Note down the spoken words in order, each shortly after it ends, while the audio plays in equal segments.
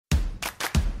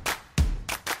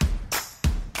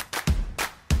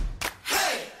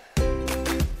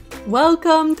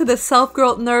Welcome to the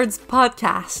Self-Growth Nerds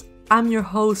podcast. I'm your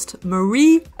host,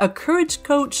 Marie, a courage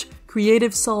coach,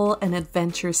 creative soul, and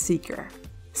adventure seeker.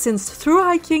 Since through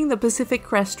hiking the Pacific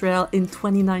Crest Trail in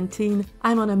 2019,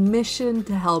 I'm on a mission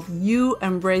to help you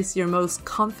embrace your most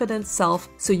confident self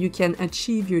so you can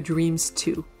achieve your dreams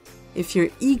too. If you're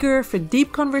eager for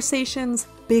deep conversations,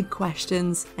 big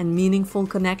questions, and meaningful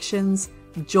connections,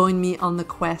 join me on the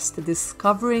quest to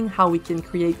discovering how we can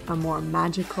create a more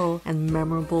magical and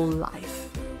memorable life.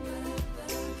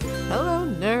 Hello,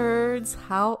 nerds.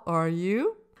 How are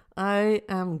you? I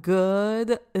am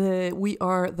good. We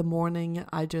are the morning.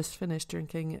 I just finished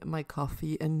drinking my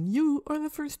coffee, and you are the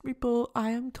first people I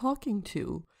am talking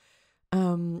to.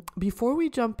 Before we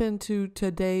jump into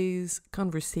today's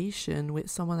conversation with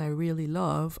someone I really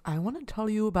love, I want to tell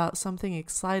you about something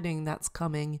exciting that's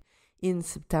coming in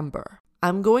September.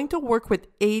 I'm going to work with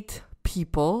 8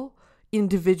 people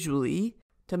individually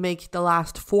to make the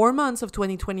last 4 months of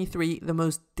 2023 the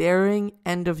most daring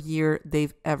end of year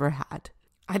they've ever had.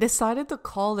 I decided to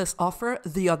call this offer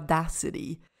the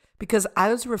Audacity because I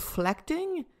was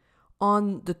reflecting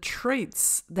on the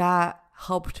traits that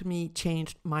helped me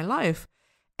change my life,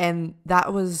 and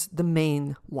that was the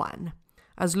main one.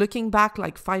 I was looking back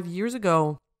like 5 years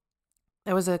ago.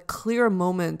 There was a clear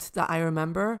moment that I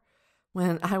remember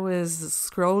when I was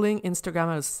scrolling Instagram.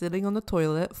 I was sitting on the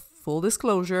toilet, full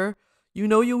disclosure. You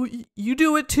know you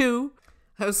do it too.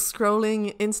 I was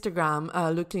scrolling Instagram,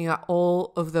 looking at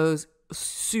all of those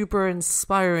super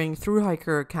inspiring thru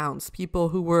hiker accounts, people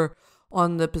who were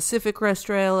on the Pacific Crest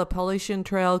Trail, Appalachian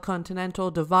Trail,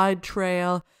 Continental Divide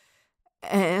Trail.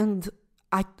 And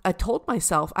I told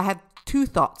myself, I had 2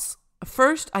 thoughts.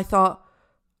 First, I thought,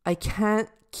 I can't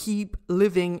keep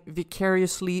living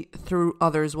vicariously through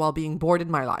others while being bored in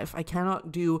my life. I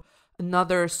cannot do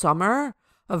another summer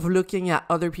of looking at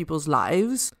other people's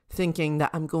lives, thinking that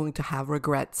I'm going to have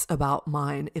regrets about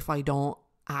mine if I don't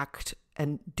act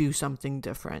and do something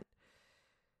different.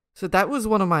 So that was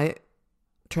one of my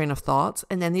train of thoughts.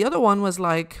 And then the other one was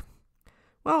like,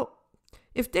 well,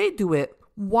 if they do it,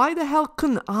 why the hell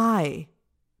couldn't I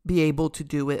be able to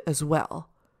do it as well?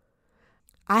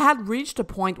 I had reached a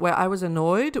point where I was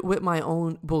annoyed with my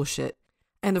own bullshit.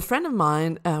 And a friend of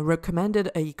mine recommended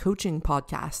a coaching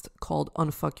podcast called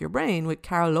Unfuck Your Brain with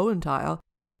Carol Lowenthal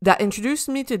that introduced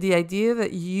me to the idea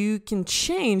that you can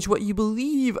change what you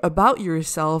believe about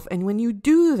yourself. And when you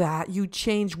do that, you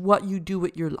change what you do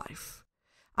with your life.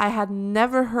 I had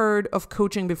never heard of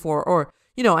coaching before, or,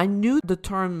 I knew the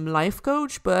term life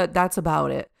coach, but that's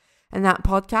about it. And that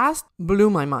podcast blew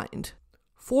my mind.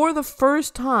 For the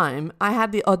first time, I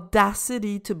had the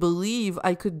audacity to believe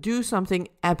I could do something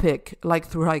epic like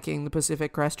through hiking the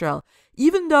Pacific Crest Trail,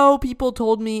 even though people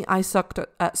told me I sucked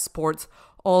at sports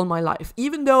all my life,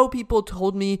 even though people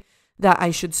told me that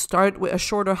I should start with a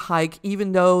shorter hike,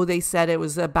 even though they said it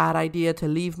was a bad idea to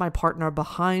leave my partner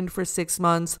behind for 6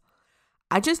 months.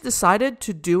 I just decided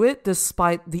to do it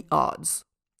despite the odds.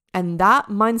 And that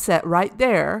mindset right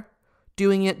there,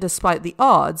 doing it despite the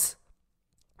odds,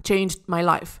 changed my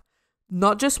life.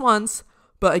 Not just once,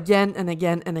 but again and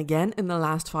again and again in the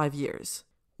last 5 years.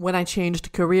 When I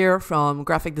changed career from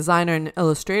graphic designer and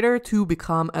illustrator to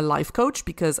become a life coach,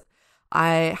 because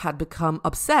I had become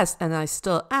obsessed, and I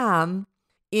still am,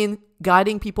 in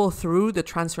guiding people through the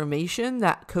transformation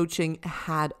that coaching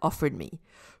had offered me.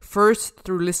 First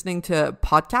through listening to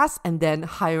podcasts, and then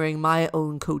hiring my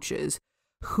own coaches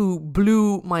who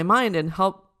blew my mind and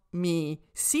helped me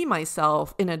see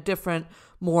myself in a different,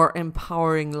 more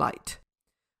empowering light.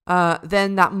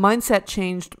 Then that mindset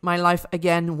changed my life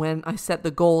again when I set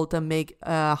the goal to make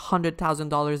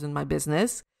 $100,000 in my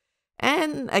business.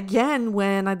 And again,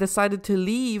 when I decided to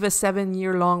leave a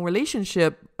 7-year-long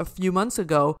relationship a few months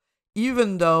ago,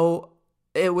 even though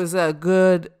it was a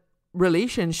good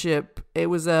relationship, it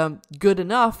was good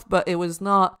enough, but it was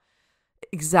not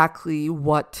exactly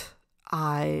what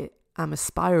I am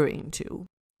aspiring to.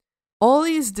 All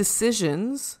these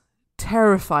decisions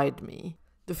terrified me.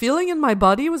 The feeling in my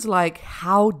body was like,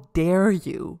 how dare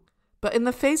you? But in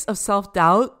the face of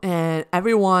self-doubt and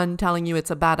everyone telling you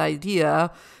it's a bad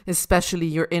idea, especially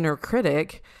your inner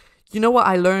critic, you know what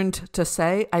I learned to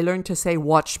say? I learned to say,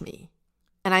 watch me.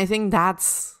 And I think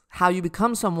that's how you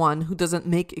become someone who doesn't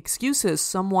make excuses,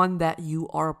 someone that you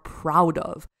are proud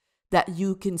of, that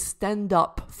you can stand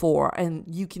up for, and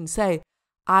you can say,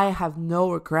 I have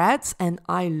no regrets and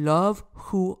I love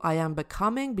who I am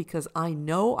becoming because I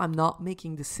know I'm not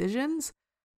making decisions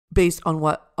based on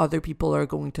what other people are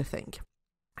going to think.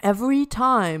 Every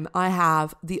time I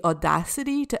have the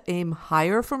audacity to aim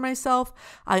higher for myself,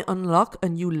 I unlock a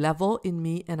new level in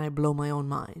me and I blow my own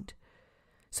mind.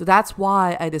 So that's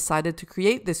why I decided to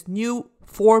create this new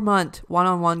 4-month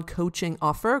one-on-one coaching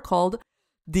offer called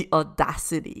The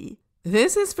Audacity.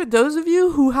 This is for those of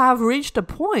you who have reached a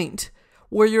point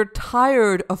where you're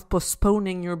tired of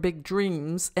postponing your big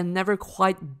dreams and never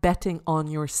quite betting on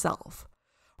yourself.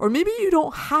 Or maybe you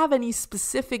don't have any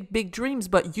specific big dreams,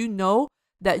 but you know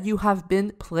that you have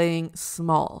been playing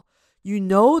small. You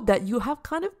know that you have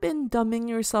kind of been dumbing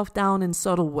yourself down in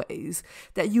subtle ways,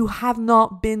 that you have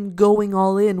not been going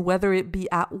all in, whether it be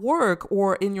at work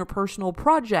or in your personal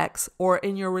projects or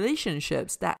in your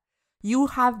relationships, that you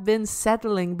have been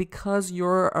settling because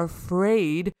you're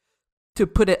afraid to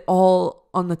put it all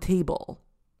on the table.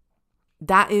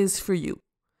 That is for you.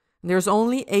 There's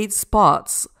only 8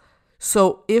 spots.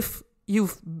 So if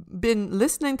you've been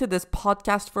listening to this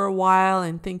podcast for a while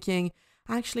and thinking,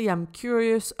 actually, I'm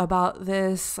curious about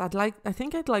this, I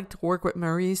think I'd like to work with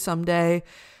Marie someday,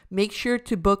 make sure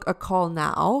to book a call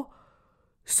now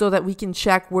so that we can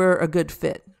check we're a good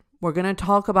fit. We're going to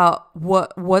talk about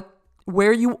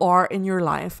where you are in your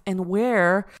life and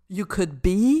where you could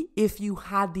be if you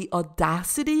had the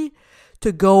audacity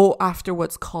to go after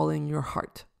what's calling your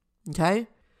heart. Okay?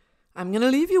 I'm going to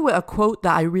leave you with a quote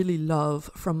that I really love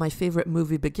from my favorite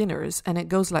movie, Beginners, and it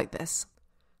goes like this.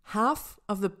 Half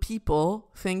of the people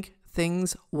think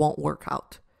things won't work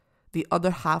out. The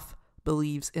other half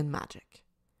believes in magic.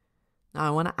 Now,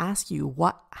 I want to ask you,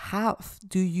 what half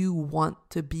do you want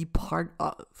to be part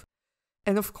of?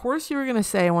 And of course, you're going to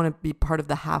say, I want to be part of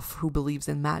the half who believes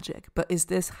in magic. But is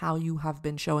this how you have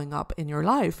been showing up in your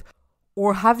life?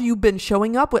 Or have you been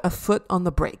showing up with a foot on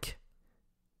the brake?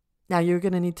 Now, you're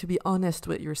going to need to be honest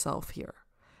with yourself here.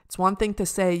 It's one thing to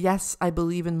say, yes, I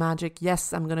believe in magic.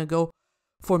 Yes, I'm going to go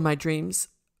for my dreams.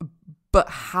 But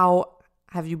how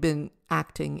have you been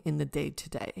acting in the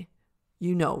day-to-day?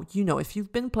 You know, if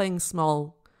you've been playing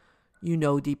small, you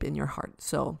know deep in your heart.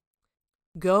 So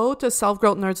go to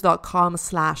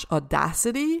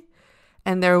selfgrowthnerds.com/audacity,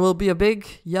 and there will be a big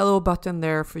yellow button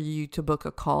there for you to book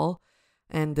a call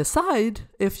and decide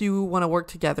if you want to work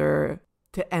together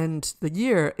to end the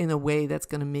year in a way that's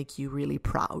going to make you really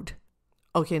proud.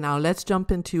 Okay, now let's jump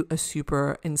into a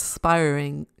super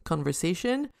inspiring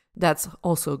conversation that's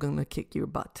also going to kick your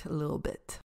butt a little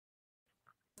bit.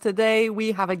 Today,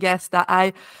 we have a guest that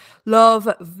I love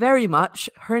very much.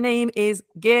 Her name is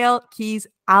Gail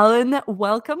Keyes-Allen.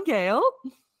 Welcome, Gail.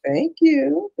 Thank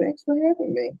you. Thanks for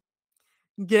having me.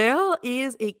 Gail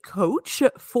is a coach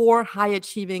for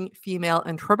high-achieving female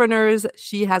entrepreneurs.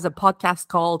 She has a podcast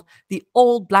called The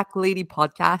Old Black Lady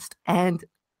Podcast. And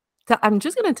I'm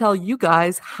just going to tell you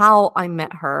guys how I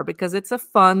met her because it's a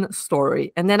fun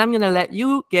story. And then I'm going to let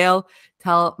you, Gail,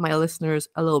 tell my listeners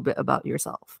a little bit about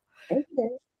yourself. Okay.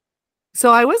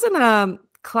 So I was in a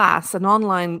class, an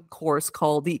online course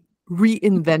called the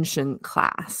Reinvention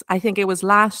class. I think it was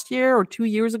last year or 2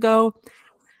 years ago.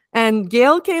 And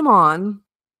Gail came on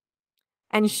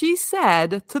and she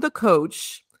said to the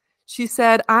coach, she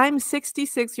said, I'm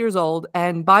 66 years old.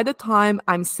 And by the time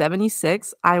I'm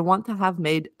 76, I want to have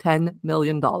made $10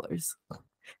 million.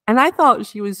 And I thought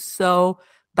she was so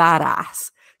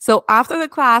badass. So after the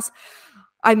class,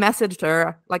 I messaged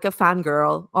her like a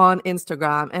fangirl on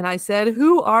Instagram and I said,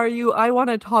 who are you? I want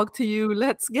to talk to you.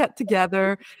 Let's get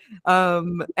together.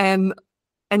 And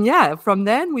yeah, from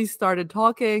then we started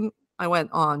talking. I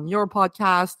went on your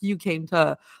podcast. You came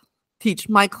to teach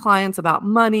my clients about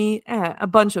money, a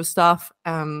bunch of stuff.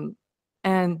 And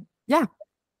yeah,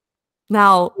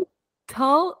 now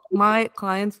tell my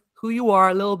clients who you are,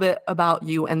 a little bit about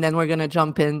you, and then we're going to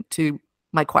jump into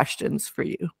my questions for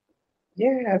you.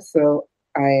 Yeah, so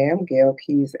I am Gail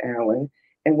Keyes-Allen.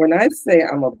 And when I say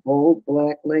I'm a bold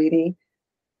Black lady,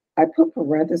 I put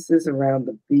parentheses around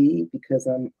the B because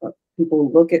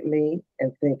people look at me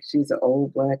and think she's an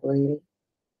old Black lady,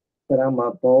 but I'm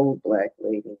a bold Black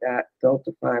lady. Don't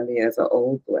define me as an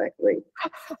old Black lady.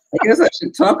 I guess I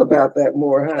should talk about that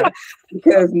more, huh?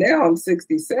 Because now I'm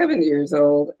 67 years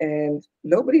old and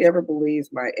nobody ever believes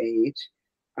my age.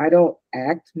 I don't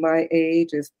act my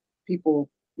age as people,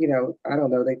 I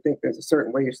don't know, they think there's a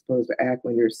certain way you're supposed to act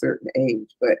when you're a certain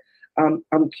age, but I'm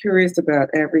curious about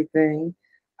everything.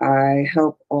 I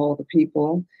help all the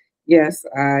people. Yes,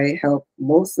 I help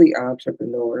mostly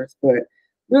entrepreneurs, but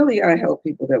really I help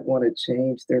people that want to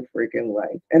change their freaking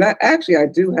life. And I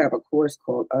do have a course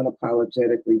called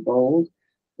Unapologetically Bold,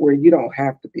 where you don't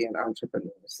have to be an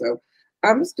entrepreneur. So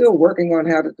I'm still working on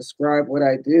how to describe what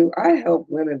I do. I help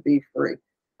women be free.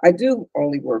 I do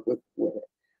only work with women.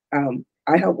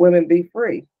 I help women be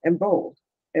free and bold.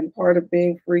 And part of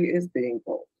being free is being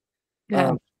bold.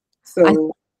 Yeah.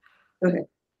 Go ahead.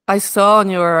 I saw on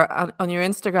your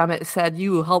Instagram, it said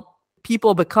you help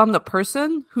people become the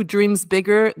person who dreams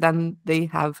bigger than they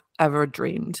have ever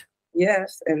dreamed.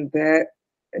 Yes, and that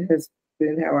has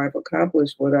been how I've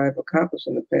accomplished what I've accomplished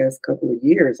in the past couple of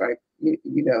years. You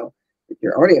know,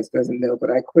 your audience doesn't know,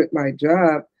 but I quit my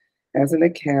job as an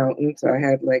accountant. I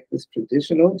had like this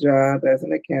traditional job as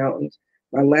an accountant.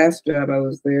 My last job, I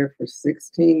was there for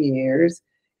 16 years,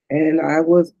 and I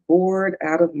was bored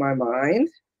out of my mind,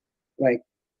 like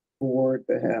bored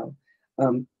the hell.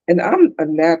 And I'm a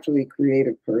naturally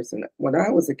creative person. When I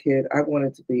was a kid, I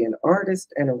wanted to be an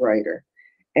artist and a writer,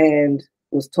 and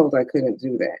was told I couldn't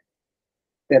do that,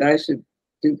 that I should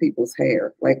do people's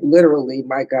hair. Like literally,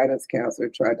 my guidance counselor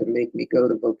tried to make me go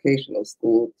to vocational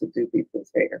school to do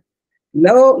people's hair.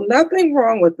 No, nothing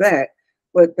wrong with that,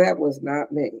 but that was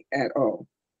not me at all.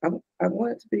 I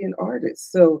wanted to be an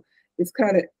artist. So it's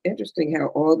kind of interesting how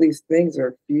all these things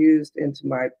are fused into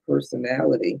my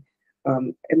personality.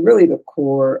 And really the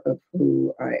core of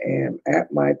who I am.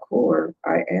 At my core,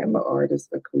 I am an artist,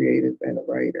 a creative, and a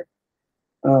writer,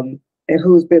 and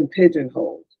who's been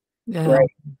pigeonholed, Yeah. right?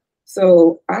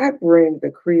 So I bring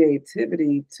the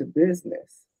creativity to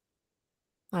business.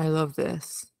 I love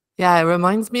this. Yeah, it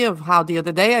reminds me of how the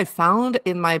other day I found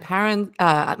in my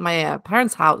at my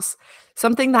parents' house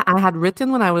something that I had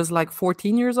written when I was like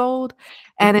 14 years old,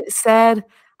 and it said,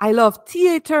 "I love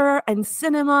theater and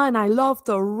cinema, and I love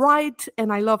to write,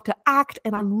 and I love to act,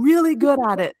 and I'm really good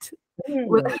at it,"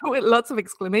 with, Mm, with lots of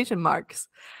exclamation marks.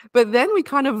 But then we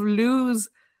kind of lose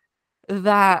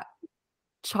that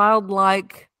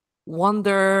childlike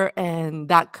wonder and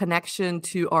that connection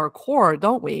to our core,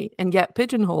 don't we? And get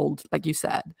pigeonholed, like you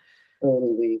said.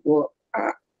 totally. Well,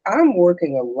 I'm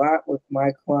working a lot with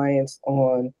my clients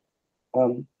on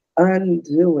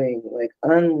undoing, like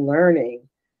unlearning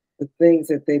the things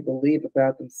that they believe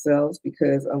about themselves,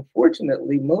 because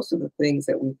unfortunately, most of the things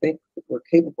that we think we're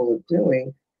capable of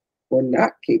doing, we're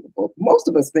not capable. Most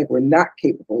of us think we're not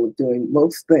capable of doing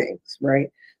most things,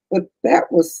 right? But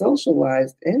that was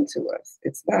socialized into us.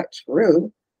 It's not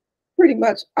true. Pretty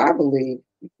much, I believe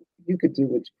you could do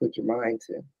what you put your mind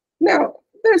to. Now,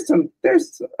 there's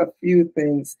a few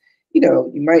things, you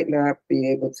know, you might not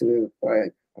be able to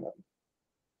like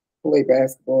play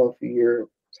basketball if you're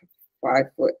 5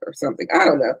 foot or something. I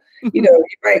don't know. You know,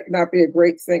 you might not be a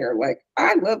great singer. Like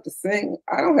I love to sing.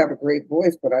 I don't have a great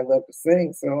voice, but I love to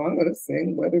sing. So I'm going to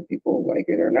sing whether people like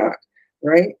it or not.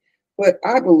 Right. But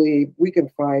I believe we can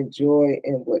find joy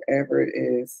in whatever it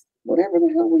is, whatever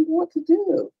the hell we want to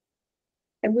do.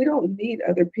 And we don't need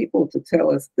other people to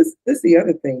tell us this. This is the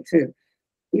other thing too.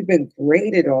 We've been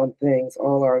graded on things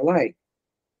all our life.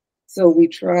 So we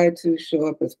try to show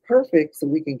up as perfect so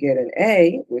we can get an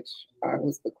A, which I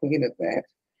was the queen of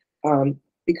that,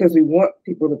 because we want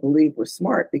people to believe we're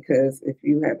smart. Because if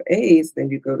you have A's, then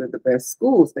you go to the best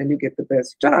schools, then you get the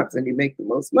best jobs, and you make the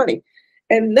most money.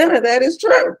 And none of that is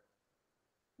true.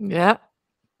 Yeah.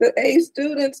 The A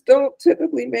students don't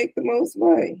typically make the most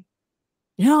money.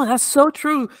 You know, that's so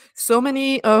true. So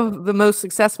many of the most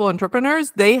successful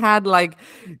entrepreneurs, they had like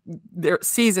their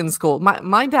season school.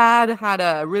 My dad had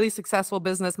a really successful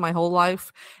business my whole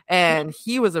life, and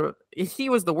he was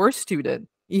the worst student.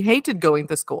 He hated going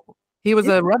to school. He was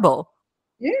Yeah, a rebel.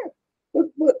 yeah. But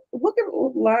look at a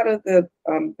lot of the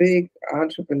big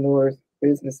entrepreneurs,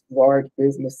 large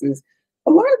businesses. A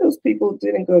lot of those people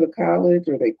didn't go to college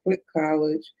or they quit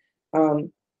college.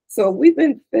 Um, so we've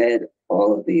been fed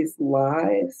all of these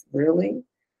lies, really.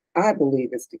 I believe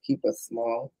it's to keep us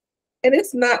small. And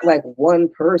it's not like one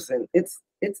person, it's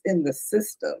in the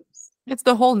systems. It's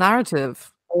the whole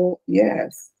narrative. Oh,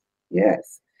 yes,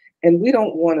 yes. And we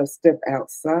don't want to step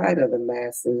outside of the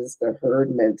masses, the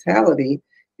herd mentality,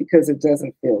 because it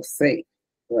doesn't feel safe,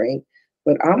 right?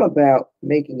 But I'm about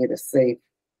making it a safe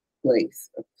place,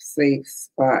 a safe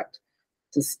spot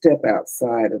to step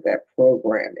outside of that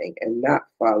programming and not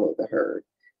follow the herd.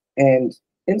 And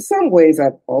in some ways,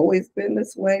 I've always been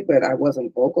this way, but I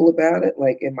wasn't vocal about it.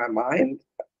 Like in my mind,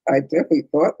 I definitely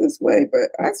thought this way, but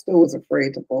I still was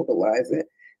afraid to vocalize it.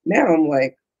 Now I'm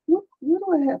like, what do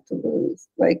I have to lose?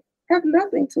 Like, I have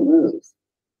nothing to lose.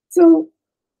 So,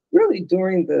 really,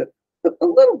 during a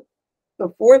little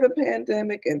before the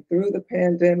pandemic and through the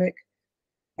pandemic,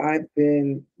 I've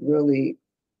been really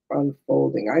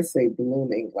unfolding. I say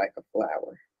blooming like a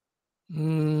flower.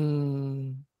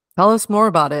 Mm. Tell us more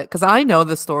about it, because I know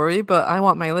the story, but I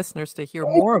want my listeners to hear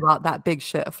more about that big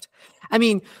shift. I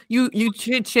mean, you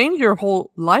change your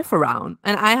whole life around,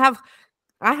 and I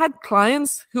had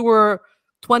clients who were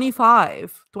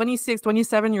 25, 26,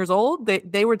 27 years old.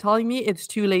 They were telling me it's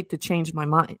too late to change my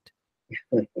mind.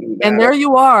 And Not there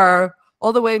you are,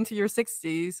 all the way into your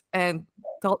 60s, and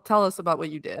tell us about what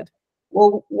you did.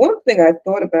 Well, one thing I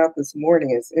thought about this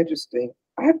morning is interesting.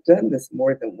 I've done this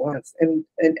more than once, and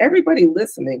everybody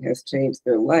listening has changed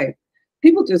their life.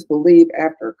 People just believe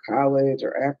after college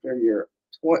or after your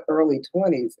early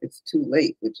 20s, it's too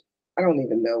late, which I don't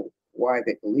even know why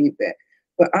they believe that.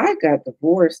 But I got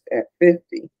divorced at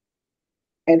 50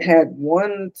 and had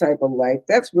one type of life.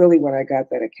 That's really when I got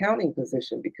that accounting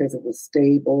position because it was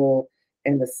stable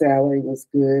and the salary was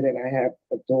good. And I have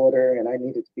a daughter and I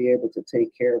needed to be able to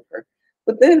take care of her.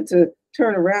 But then to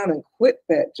turn around and quit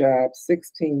that job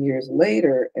 16 years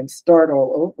later and start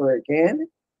all over again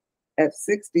at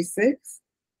 66,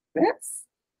 that's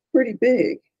pretty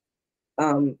big.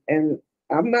 And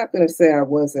I'm not going to say I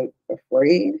wasn't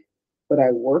afraid, but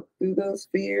I worked through those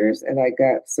fears and I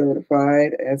got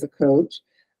certified as a coach.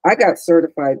 I got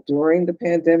certified during the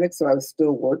pandemic, so I was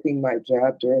still working my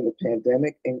job during the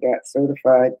pandemic and got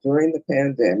certified during the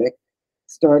pandemic,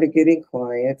 started getting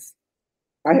clients.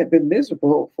 I had been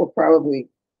miserable for probably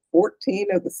 14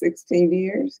 of the 16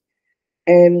 years.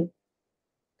 And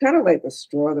kind of like the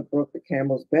straw that broke the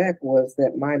camel's back was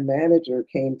that my manager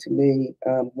came to me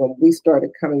when we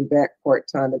started coming back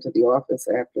part-time into the office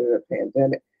after the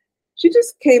pandemic. She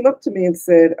just came up to me and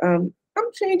said, I'm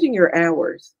changing your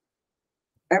hours.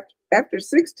 After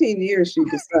 16 years, she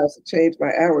decides to change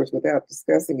my hours without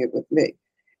discussing it with me.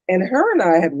 And her and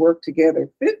I had worked together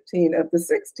 15 of the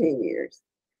 16 years.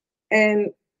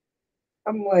 And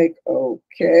I'm like,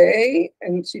 okay.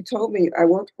 And she told me I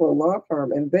worked for a law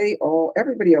firm and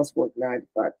everybody else worked 9 to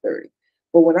 5:30.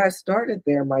 But when I started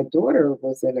there, my daughter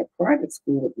was in a private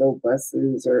school with no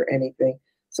buses or anything.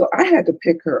 So I had to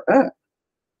pick her up.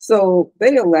 So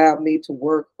they allowed me to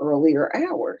work earlier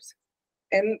hours.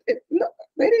 And no,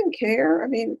 they didn't care. I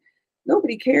mean,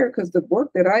 nobody cared because the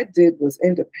work that I did was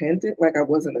independent. Like I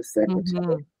wasn't a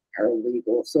secretary,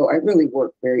 paralegal. So I really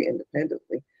worked very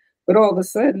independently. But all of a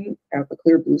sudden, out the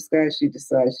clear blue sky, she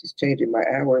decides she's changing my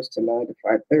hours to 9 to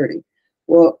 5:30.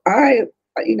 Well,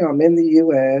 I'm in the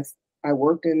U.S. I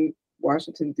worked in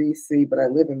Washington, D.C., but I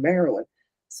live in Maryland.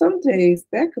 Some days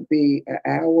that could be an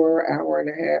hour and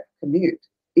a half commute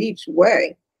each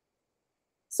way.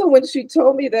 So when she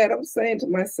told me that, I'm saying to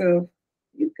myself,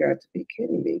 you've got to be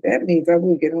kidding me. That means I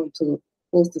won't get home till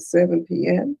close to 7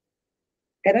 p.m.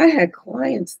 And I had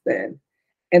clients then.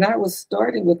 And I was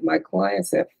starting with my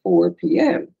clients at 4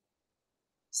 p.m.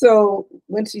 So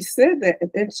when she said that,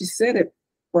 and she said it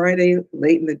Friday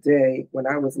late in the day when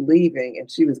I was leaving and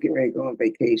she was getting ready to go on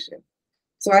vacation.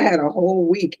 So I had a whole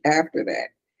week after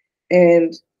that.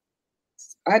 And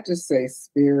I just say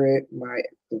spirit, my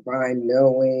divine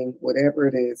knowing, whatever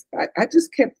it is. I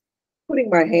just kept putting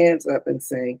my hands up and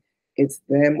saying, it's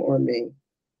them or me.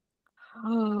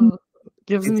 Oh,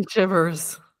 gives It's, me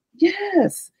shivers.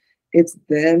 yes, it's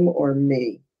them or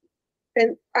me.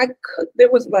 And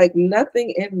there was like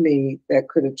nothing in me that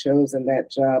could have chosen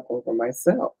that job over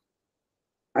myself.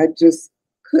 I just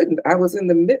couldn't. I was in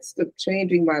the midst of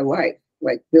changing my life,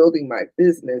 like building my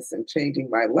business and changing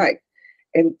my life.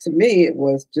 And to me, it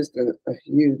was just a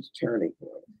huge turning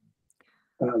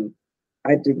point.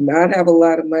 I did not have a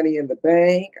lot of money in the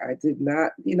bank. I did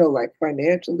not, like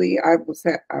financially, I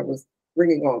was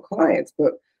bringing on clients,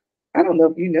 but I don't know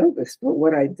if you know this, but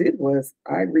what I did was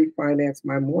I refinanced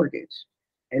my mortgage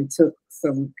and took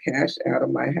some cash out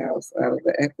of my house, out of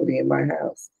the equity in my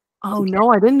house. Oh,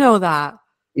 no, I didn't know that.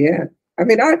 Yeah. I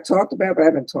mean, I've talked about it, but I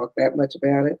haven't talked that much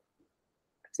about it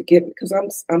because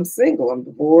I'm single, I'm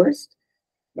divorced.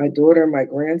 My daughter and my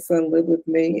grandson live with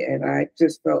me, and I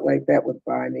just felt like that would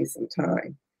buy me some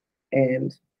time.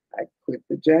 And I quit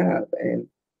the job. And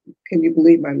can you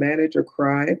believe my manager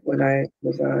cried when I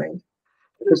resigned?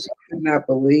 Because she could not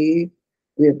believe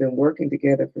we had been working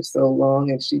together for so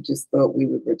long, and she just thought we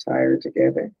would retire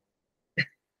together.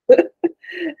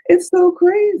 It's so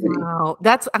crazy. Wow.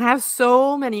 I have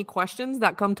so many questions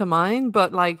that come to mind,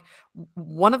 but like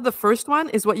one of the first one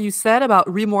is what you said about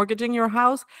remortgaging your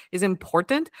house is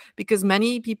important because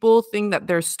many people think that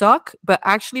they're stuck, but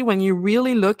actually when you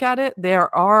really look at it,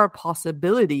 there are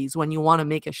possibilities when you want to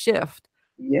make a shift.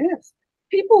 Yes.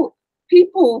 People read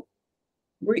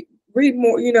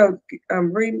more,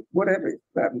 read whatever.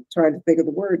 I'm trying to think of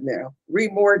the word now.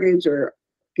 Remortgage or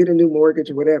get a new mortgage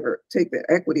or whatever. Take the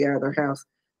equity out of their house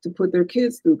to put their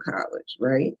kids through college,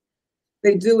 right?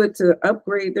 They do it to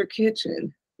upgrade their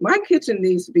kitchen. My kitchen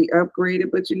needs to be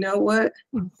upgraded, but you know what?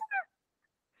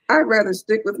 I'd rather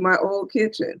stick with my old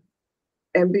kitchen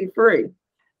and be free.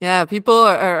 Yeah, people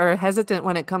are hesitant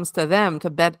when it comes to them to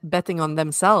betting on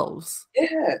themselves.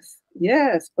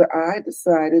 Yes, but I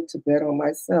decided to bet on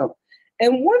myself.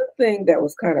 And one thing that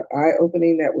was kind of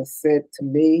eye-opening that was said to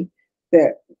me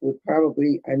that would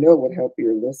probably, I know would help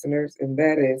your listeners, and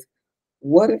that is,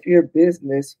 what if your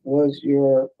business was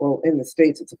your, well, in the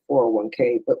States, it's a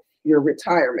 401k, but your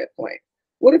retirement plan?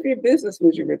 What if your business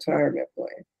was your retirement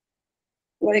plan?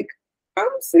 Like, I'm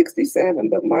 67,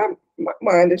 but my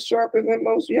mind is sharper than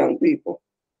most young people.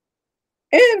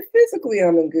 And physically,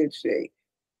 I'm in good shape.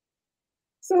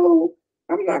 So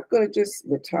I'm not going to just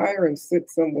retire and sit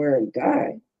somewhere and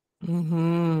die.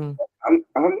 Mm-hmm.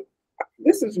 I'm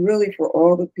this is really for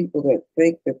all the people that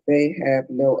think that they have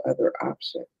no other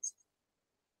options.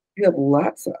 You have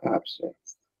lots of options.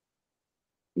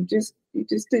 You just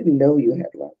didn't know you had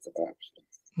lots of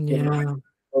options. Your Yeah. mind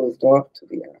closed off to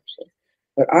the options.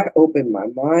 But I opened my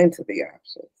mind to the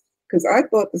options because I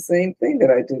thought the same thing, that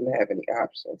I didn't have any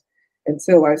options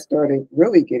until I started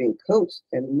really getting coached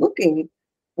and looking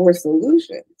for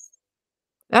solutions.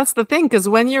 That's the thing, because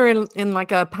when you're in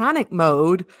like a panic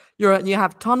mode, you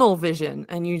have tunnel vision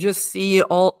and you just see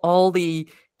all the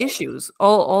issues,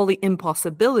 all the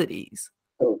impossibilities.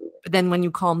 Totally. But then when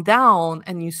you calm down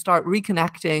and you start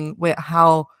reconnecting with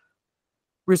how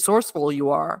resourceful you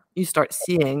are, you start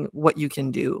seeing what you can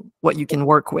do, what you can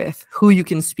work with, who you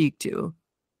can speak to.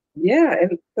 Yeah,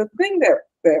 and the thing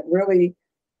that really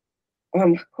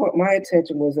caught my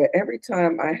attention was that every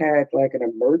time I had like an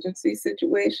emergency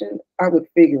situation, I would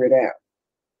figure it out.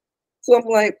 So I'm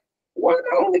like, why am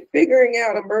I only figuring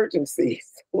out emergencies?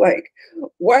 Like,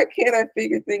 why can't I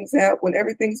figure things out when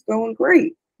everything's going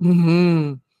great?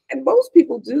 Mm-hmm. And most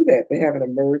people do that. They have an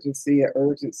emergency, an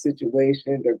urgent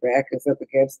situation, their back is up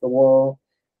against the wall.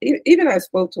 Even I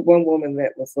spoke to one woman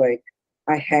that was like,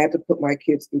 I had to put my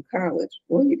kids through college.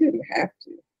 Well, you didn't have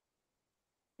to.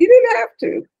 You didn't have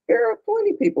to. There are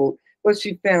plenty of people, but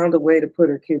she found a way to put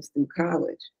her kids through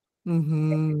college.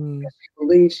 Mm-hmm. She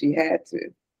believed she had to.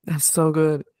 That's so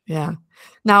good. Yeah.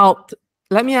 Now,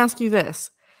 let me ask you this.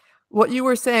 What you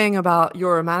were saying about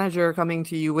your manager coming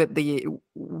to you with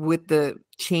the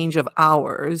change of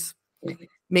hours Mhm.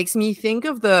 makes me think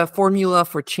of the formula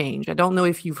for change. I don't know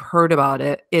if you've heard about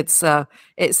it. It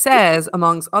says,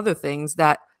 amongst other things,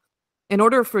 that in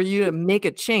order for you to make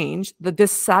a change, the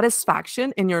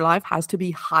dissatisfaction in your life has to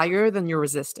be higher than your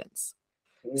resistance.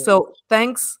 Mhm. So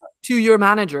thanks to your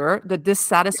manager, the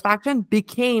dissatisfaction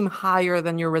became higher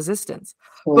than your resistance.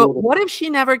 But Totally. what if she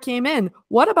never came in?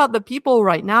 What about the people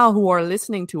right now who are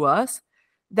listening to us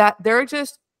that they're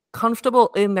just comfortable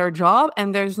in their job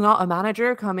and there's not a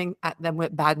manager coming at them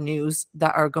with bad news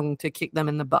that are going to kick them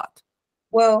in the butt?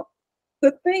 Well,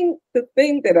 the thing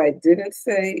that I didn't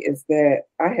say is that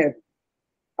I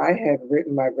had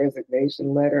written my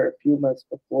resignation letter a few months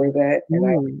before that, and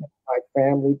Ooh. my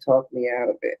family talked me out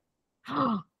of it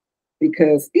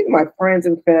because even my friends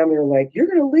and family are like, "You're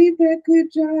going to leave that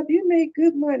good job. You make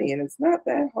good money, and it's not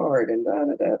that hard." And da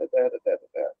da da da da da da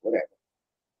da, whatever.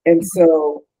 And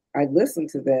so I listened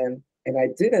to them, and I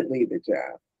didn't leave the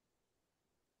job.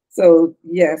 So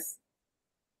yes,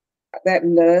 that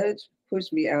nudge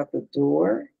pushed me out the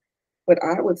door, but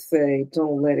I would say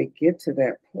don't let it get to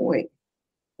that point.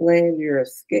 Plan your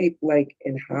escape, like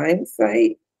in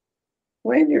hindsight,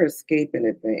 plan your escape in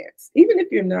advance. Even if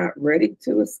you're not ready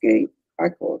to escape, I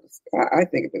call it, I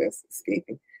think of it as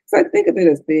escaping. So I think of it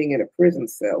as being in a prison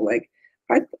cell. Like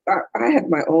I had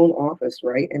my own office,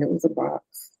 right? And it was a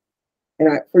box.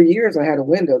 And for years I had a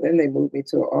window. Then they moved me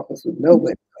to an office with no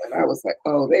window. And I was like,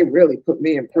 oh, they really put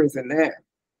me in prison now.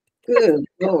 Good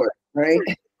Lord, right?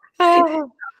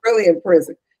 Really in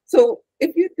prison. So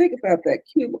if you think about that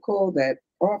cubicle, that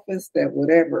office, that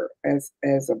whatever, as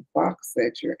a box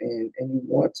that you're in and you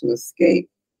want to escape,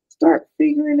 start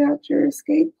figuring out your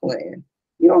escape plan.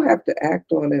 You don't have to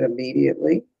act on it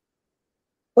immediately,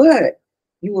 but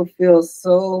you will feel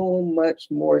so much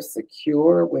more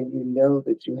secure when you know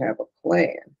that you have a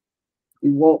plan.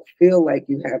 You won't feel like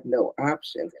you have no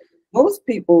options. Most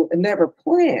people never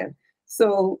plan.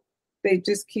 So they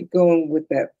just keep going with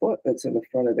that thought that's in the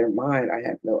front of their mind. I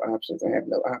have no options. I have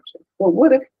no options. But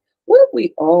what if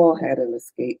we all had an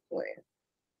escape plan?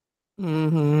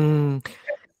 Hmm.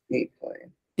 Escape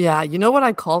plan. Yeah, you know what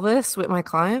I call this with my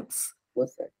clients?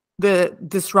 What's that? The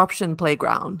disruption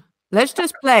playground. Let's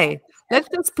just play. Let's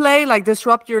just play, like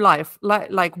disrupt your life.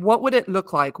 Like what would it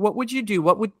look like? What would you do?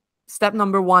 What would step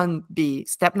number one be?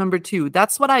 Step number two.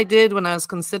 That's what I did when I was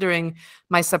considering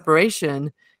my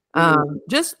separation. Mhm,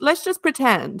 Just let's just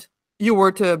pretend you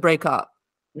were to break up.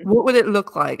 mhm. What would it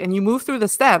look like? And you move through the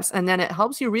steps, and then it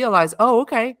helps you realize, oh,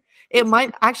 okay, it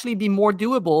might actually be more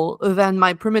doable than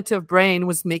my primitive brain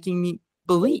was making me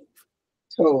believe.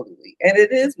 Totally. And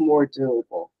it is more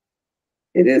doable.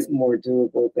 It is more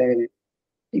doable than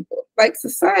people like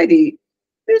society.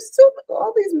 there's so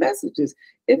all these messages.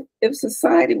 If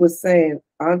society was saying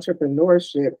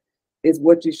entrepreneurship is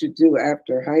what you should do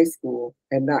after high school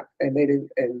and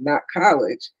not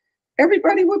college,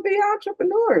 everybody would be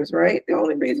entrepreneurs, right? The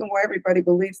only reason why everybody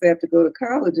believes they have to go to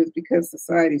college is because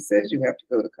society says you have to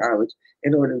go to college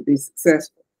in order to be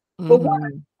successful. But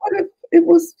what if it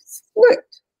was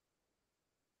flipped?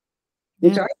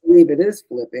 Which I believe it is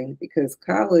flipping, because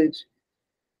college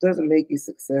doesn't make you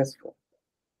successful.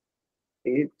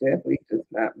 It definitely does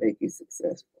not make you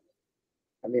successful.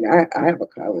 I mean, I have a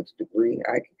college degree.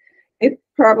 It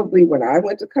probably, when I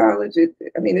went to college, it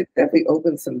definitely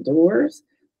opened some doors.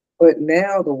 But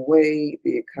now the way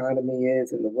the economy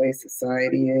is and the way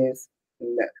society is,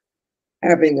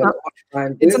 having an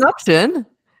online it's an business. option.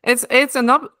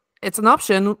 It's an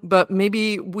option, but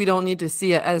maybe we don't need to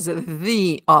see it as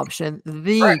the option,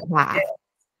 the path.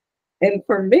 And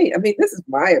for me, I mean, this is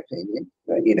my opinion,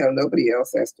 but nobody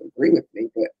else has to agree with me,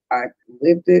 but I've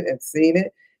lived it and seen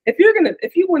it. If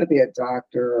you want to be a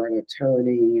doctor or an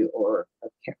attorney or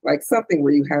like something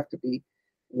where you have to be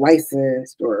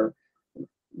licensed or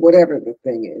whatever the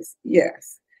thing is,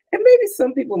 yes. And maybe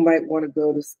some people might want to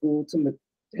go to school to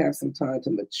have some time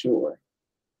to mature,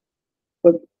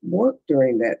 but work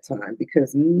during that time,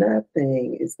 because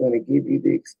nothing is going to give you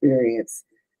the experience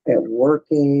that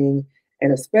working,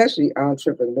 and especially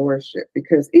entrepreneurship,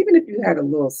 because even if you had a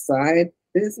little side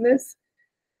business,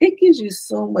 it gives you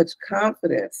so much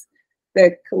confidence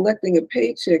that collecting a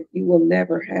paycheck you will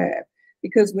never have.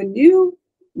 Because when you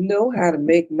know how to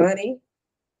make money,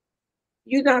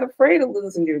 you're not afraid of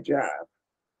losing your job.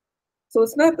 So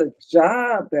it's not the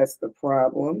job that's the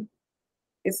problem.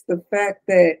 It's the fact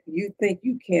that you think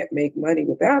you can't make money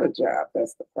without a job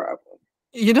that's the problem.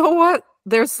 You know what?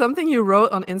 There's something you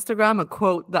wrote on Instagram, a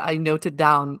quote that I noted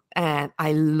down, and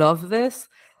I love this.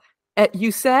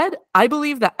 You said, "I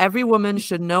believe that every woman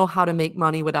should know how to make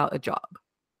money without a job."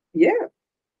 Yeah,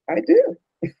 I do.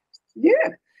 Yeah.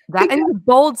 That is a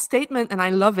bold statement, and I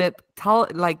love it.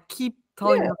 Keep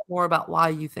telling Yeah. us more about why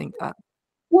you think that.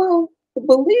 Well, the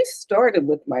belief started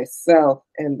with myself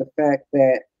and the fact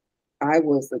that I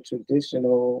was a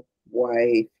traditional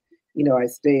wife. I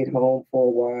stayed home for a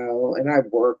while and I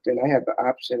worked, and I had the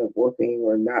option of working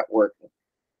or not working.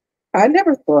 I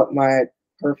never thought my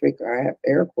I have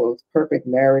air quotes, perfect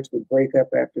marriage would break up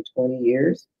after 20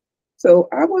 years. So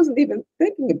I wasn't even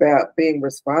thinking about being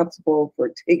responsible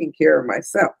for taking care of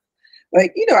myself.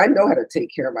 Like, I know how to take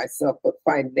care of myself, but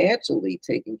financially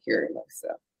taking care of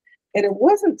myself. And it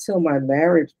wasn't until my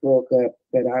marriage broke up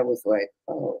that I was like,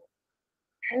 oh,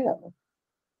 hell.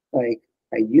 Like,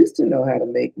 I used to know how to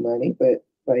make money, but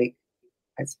like,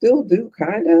 I still do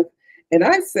kind of. And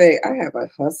I say I have a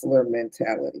hustler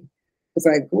mentality because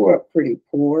I grew up pretty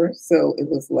poor. So it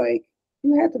was like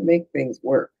you had to make things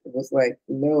work. It was like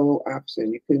no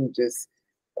option. You couldn't just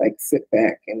like sit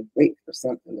back and wait for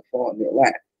something to fall in your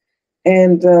lap.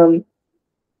 And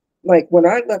like when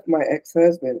I left my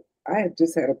ex-husband, I had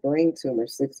just had a brain tumor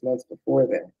 6 months before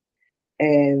that.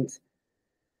 And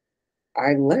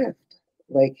I left.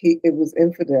 Like it was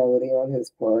infidelity on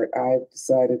his part. I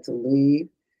decided to leave,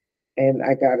 and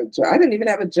I got a job. I didn't even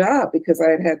have a job because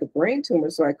I had the brain tumor,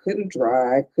 so I couldn't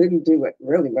drive, couldn't do it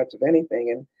really much of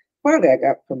anything. And finally, I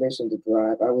got permission to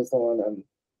drive. I was on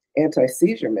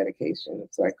anti-seizure medication,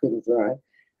 so I couldn't drive.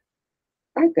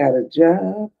 I got a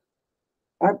job.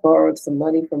 I borrowed some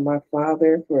money from my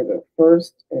father for the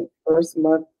first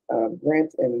month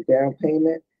rent and down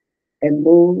payment, and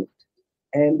moved.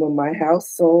 And when my house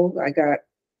sold, I got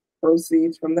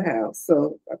proceeds from the house.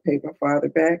 So I paid my father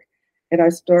back, and I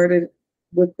started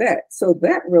with that. So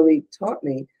that really taught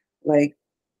me, like,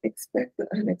 expect the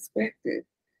unexpected.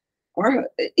 Or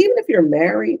even if you're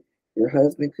married, your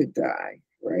husband could die,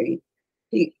 right?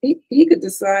 He could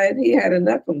decide he had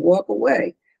enough and walk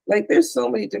away. Like, there's so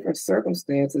many different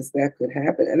circumstances that could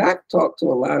happen. And I've talked to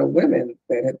a lot of women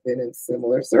that have been in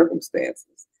similar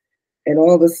circumstances. And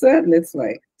all of a sudden, it's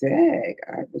like, dang,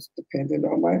 I was dependent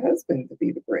on my husband to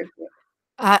be the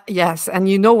breadwinner. Yes, and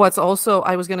you know what's also,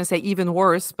 I was going to say even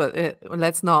worse, but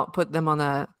let's not put them on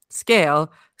a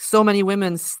scale. So many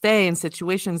women stay in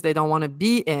situations they don't want to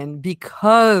be in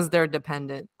because they're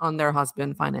dependent on their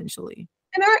husband financially.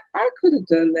 And I could have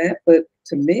done that, but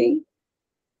to me,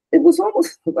 it was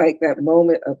almost like that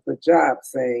moment of the job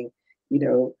saying,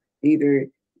 either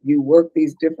you work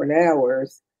these different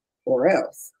hours or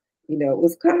else. It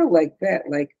was kind of like that.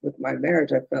 Like with my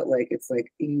marriage, I felt like it's like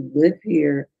you live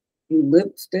here,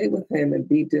 stay with him and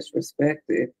be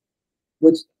disrespected,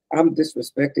 which I'm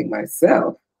disrespecting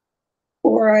myself,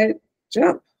 or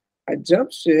jump. I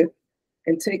jump ship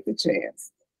and take the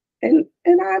chance. And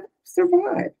I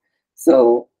survived.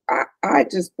 So I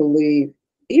just believe,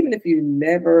 even if you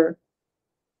never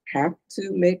have to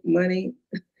make money,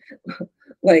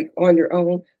 like on your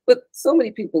own, but so many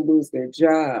people lose their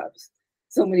jobs.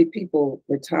 So many people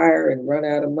retire and run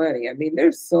out of money. I mean,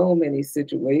 there's so many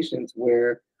situations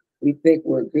where we think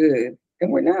we're good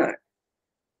and we're not,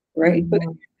 right? But if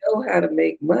Mhm. you know how to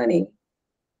make money,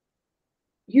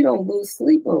 you don't lose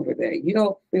sleep over that. You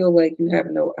don't feel like you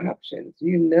have no options.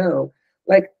 You know,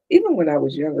 like even when I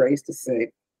was younger, I used to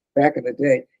say back in the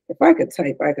day, if I could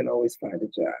type, I can always find a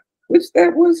job, which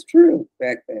that was true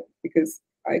back then because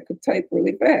I could type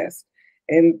really fast.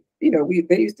 And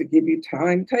they used to give you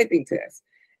time typing tests.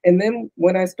 And then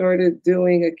when I started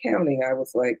doing accounting, I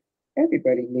was like,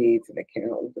 everybody needs an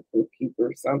accountant, a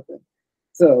bookkeeper, something.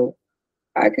 So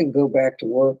I can go back to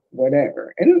work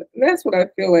whatever. And that's what I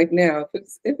feel like now. If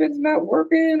it's not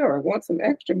working or I want some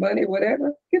extra money,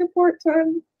 whatever, get a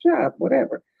part-time job,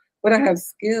 whatever. But I have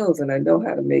skills and I know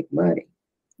how to make money.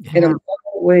 And Yeah. I'm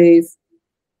always,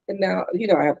 and now,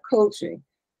 I have coaching,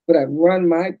 but I've run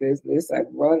my business.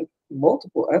 I've run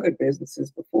multiple other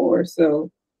businesses before.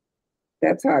 So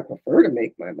that's how I prefer to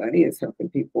make my money, is helping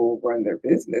people run their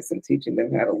business and teaching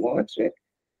them how to launch it.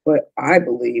 But I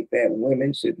believe that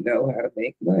women should know how to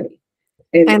make money.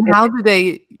 And And how do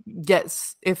they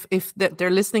if they're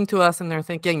listening to us and they're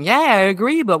thinking, yeah, I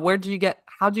agree, but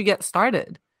how'd you get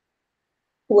started?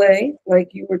 play, like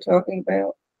you were talking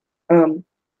about. Um,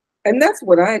 and that's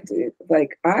what I did.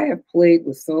 Like I have played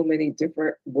with so many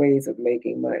different ways of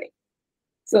making money.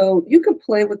 So you can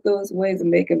play with those ways of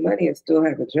making money and still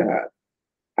have a job.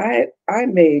 I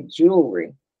made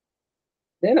jewelry.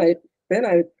 Then I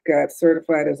got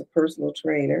certified as a personal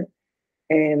trainer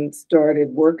and started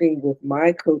working with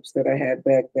my coach that I had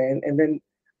back then. And then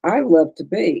I love to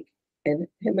bake. And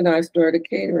him and I started a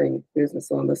catering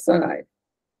business on the side.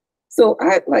 So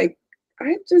I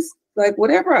just like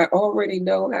whatever I already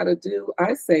know how to do,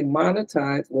 I say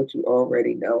monetize what you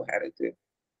already know how to do.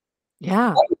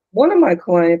 Yeah. One of my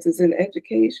clients is in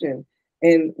education,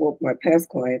 and well, my past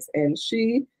clients, and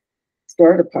she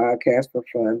started a podcast for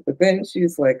fun, but then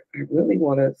she's like, I really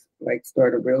want to like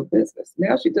start a real business.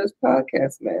 Now she does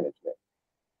podcast management.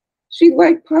 She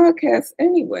liked podcasts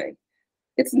anyway.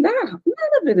 It's not,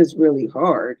 none of it is really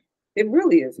hard. It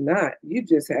really is not. You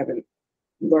just haven't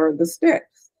learned the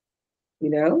steps, you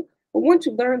know? But once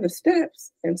you learn the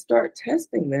steps and start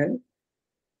testing them,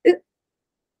 it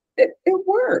it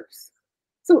works.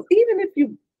 So even if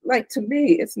you like, to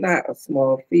me, it's not a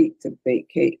small feat to bake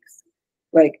cakes.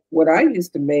 Like what I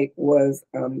used to make was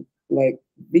like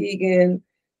vegan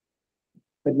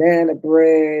banana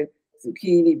bread,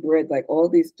 zucchini bread, like all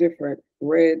these different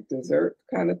bread dessert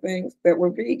kind of things that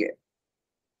were vegan.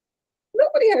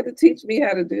 Nobody had to teach me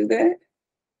how to do that.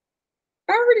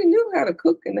 I already knew how to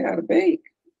cook and how to bake.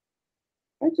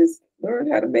 I just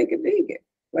learned how to make it vegan.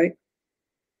 Like,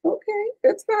 okay,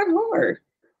 that's not hard.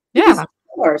 We just Yeah.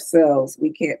 tell ourselves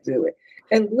we can't do it.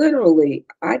 And literally,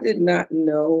 I did not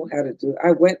know how to do it.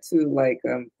 I went to like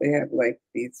they have like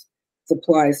these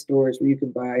supply stores where you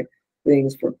can buy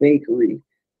things for bakery.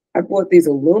 I bought these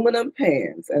aluminum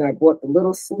pans and I bought the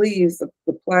little sleeves,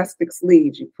 the plastic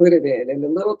sleeves you put it in, and the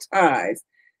little ties.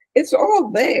 It's all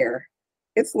there.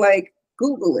 It's like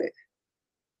Google it.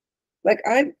 Like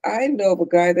I know of a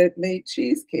guy that made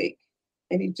cheesecake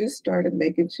and he just started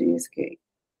making cheesecake.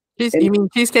 And You mean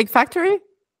Cheesecake Factory?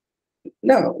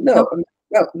 no, No. no,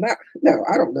 no, not no,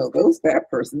 I don't know that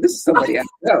person. This is somebody I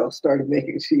know started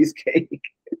making cheesecake.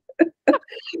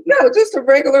 No, just a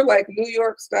regular like New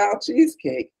York style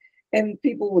cheesecake. And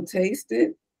people would taste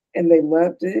it and they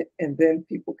loved it. And then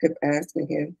people kept asking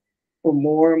him for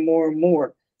more and more and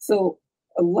more. So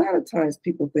a lot of times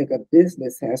people think a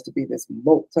business has to be this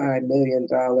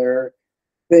multi-million-dollar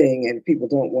thing and people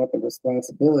don't want the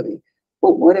responsibility.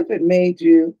 But what if it made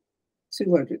you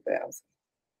 200,000,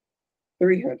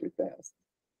 300,000?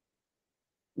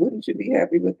 Wouldn't you be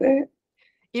happy with that?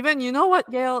 Even, you know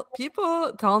what, Gail?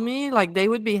 People tell me like they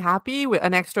would be happy with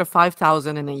an extra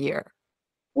 5,000 in a year.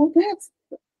 Well, that's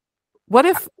What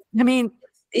if, I mean,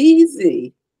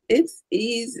 easy. It's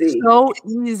easy. so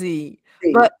easy.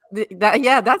 But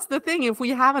yeah, that's the thing. If we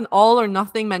have an all or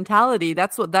nothing mentality,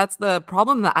 that's the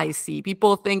problem that I see.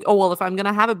 People think, oh, well, if I'm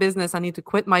gonna have a business, I need to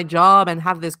quit my job and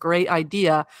have this great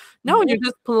idea. No, No, you're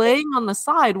just playing on the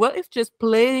side. What if just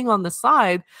playing on the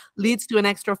side leads to an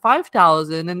extra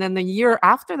 5,000, and then the year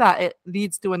after that it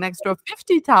leads to an extra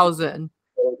 50,000?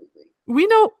 totally. We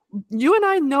know, you and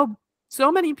I know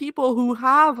so many people who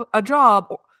have a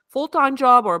job, full-time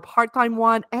job or a part-time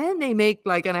one, and they make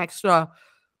like an extra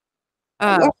A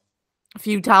uh lot. a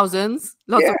few thousands,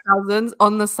 lots Yeah, of thousands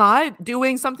on the side,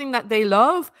 doing something that they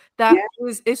love. That yeah,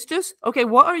 is, it's just okay.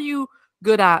 What are you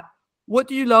good at? What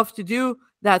do you love to do?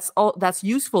 That's all. That's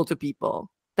useful to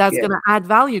people. That's yeah, gonna add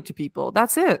value to people.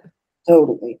 That's it.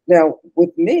 totally. Now,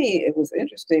 with me, it was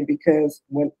interesting because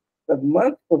when the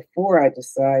month before I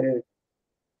decided,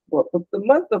 well, the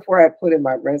month before I put in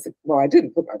my well, I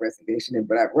didn't put my resignation in,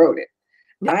 but I wrote it.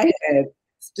 Yeah. I had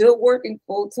still working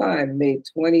full time, made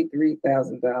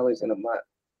 $23,000 in a month,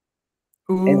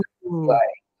 and I was Ooh. like,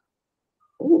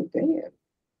 oh, damn,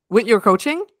 With your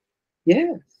coaching?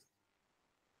 yes,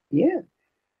 yeah.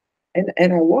 And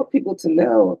I want people to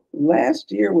know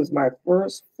last year was my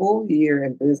first full year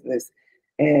in business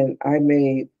and I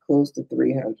made close to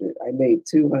 300. I made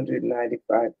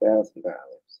 $295,000.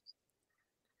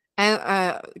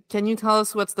 And can you tell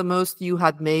us what's the most you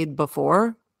had made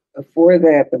before Before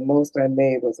that, the most I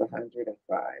made was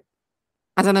 105.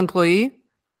 as an employee?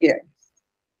 Yeah,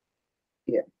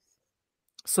 yeah.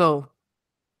 So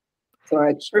So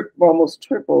I almost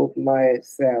tripled my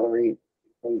salary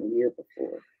from the year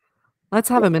before. let's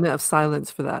have Yeah, a minute of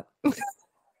silence for that.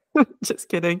 Just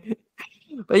kidding.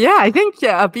 But yeah, I think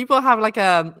yeah, people have like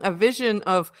a vision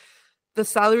of the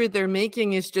salary they're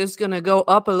making is just going to go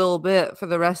up a little bit for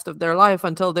the rest of their life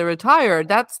until they retire.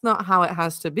 That's not how it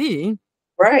has to be.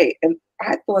 right. And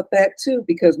I thought that too,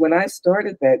 because when I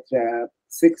started that job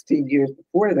 16 years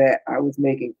before that, I was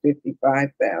making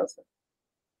 55,000.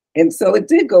 And so it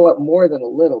did go up more than a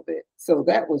little bit. So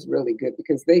that was really good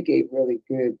because they gave really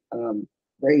good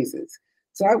raises.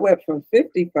 So I went from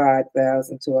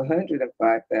 55,000 to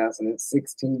 105,000 in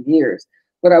 16 years.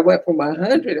 But I went from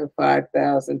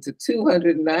 105,000 to 2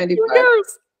 295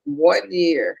 years in 1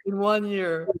 year. in 1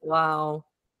 year. Wow.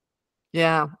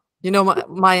 Yeah. You know,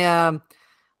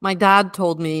 my dad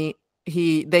told me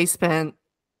they spent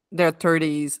their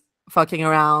 30s fucking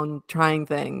around, trying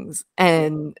things,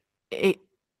 and it,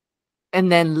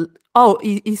 and then oh,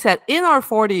 he said in our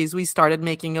 40s we started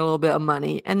making a little bit of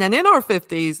money, and then in our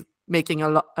 50s making a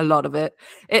lot of it.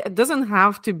 It doesn't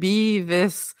have to be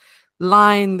this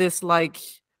line, this like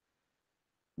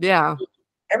yeah,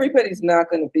 Everybody's not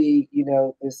going to be,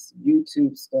 this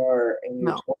YouTube star in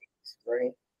your no. 20s,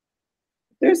 right?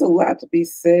 There's a lot to be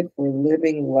said for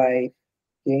living life,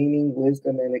 gaining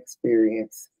wisdom and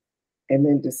experience, and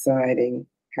then deciding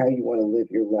how you want to live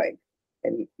your life.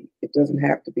 And it doesn't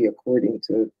have to be according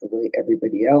to the way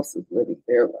everybody else is living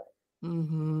their life.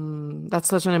 That's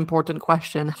such an important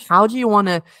question. How do you want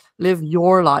to live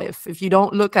your life if you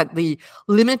don't look at the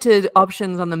limited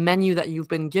options on the menu that you've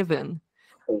been given?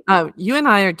 So, You and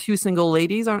I are two single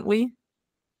ladies, aren't we?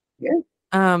 yeah.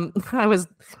 I was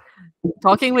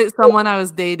talking with someone I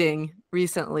was dating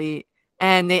recently,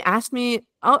 and they asked me,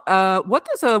 "Oh, what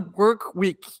does a work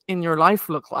week in your life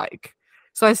look like?"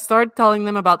 So I started telling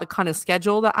them about the kind of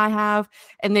schedule that I have,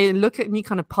 and they look at me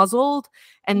kind of puzzled,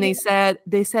 and they said,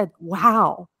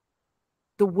 "Wow,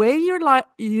 the way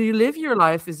you live your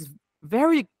life is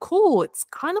very cool. It's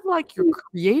kind of like you're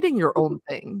creating your own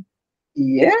thing."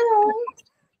 Yeah.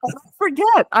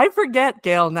 I forget,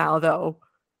 Gail, now though.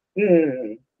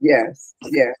 Yes.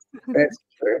 Yes. That's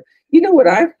true. You know what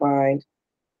I find?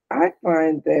 I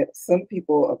find that some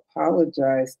people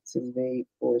apologize to me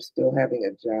for still having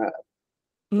a job.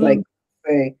 Like Mm,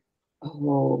 say,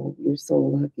 "Oh, you're so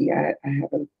lucky. I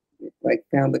haven't like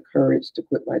found the courage to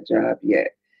quit my job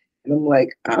yet." And I'm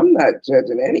like, I'm not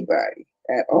judging anybody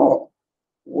at all.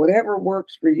 Whatever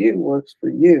works for you works for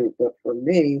you. But for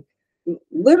me,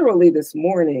 literally this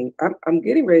morning, I'm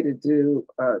getting ready to do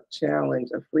a challenge,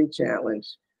 a free challenge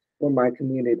for my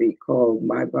community called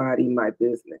My Body, My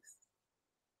Business.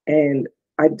 And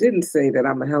I didn't say that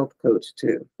I'm a health coach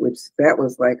too, which that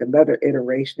was like another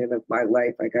iteration of my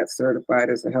life. I got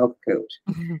certified as a health coach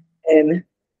and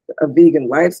a vegan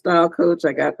lifestyle coach.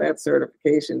 I got that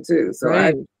certification too. So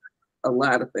I great. a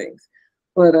lot of things.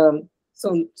 But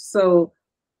so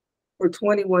for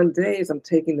 21 days, I'm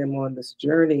taking them on this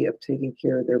journey of taking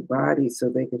care of their bodies so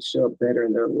they can show up better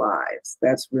in their lives.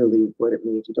 That's really what it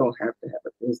means. You don't have to have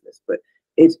a business, but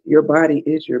it's your body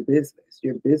is your business.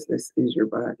 Your business is your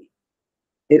body.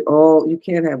 You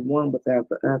can't have one without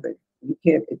the other. You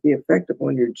can't be effective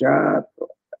on your job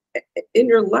in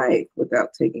your life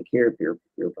without taking care of your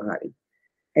body.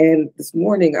 And this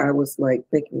morning I was like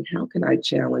thinking, how can I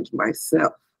challenge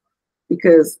myself?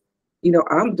 Because,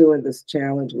 I'm doing this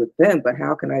challenge with them, but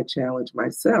how can I challenge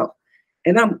myself?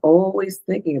 And I'm always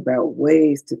thinking about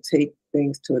ways to take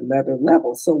things to another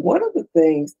level. So one of the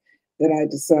things that I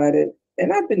decided,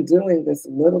 and I've been doing this a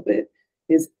little bit,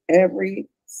 is every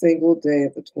single day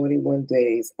of the 21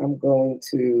 days, I'm going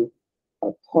to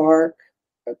a park,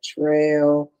 a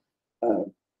trail, a,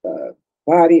 a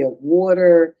body of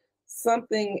water,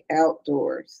 something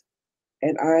outdoors.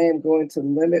 And I am going to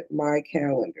limit my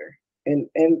calendar. And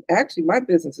actually my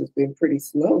business has been pretty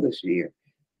slow this year.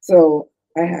 So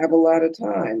I have a lot of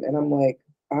time and I'm like,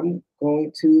 I'm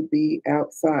going to be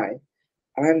outside.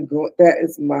 I'm going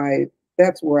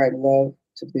that's where I love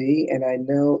to be and I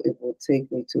know it will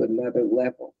take me to another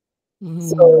level.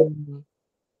 So Mm.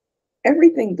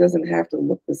 everything doesn't have to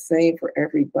look the same for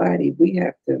everybody. We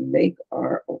have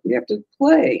to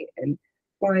play and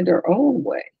find our own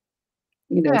way.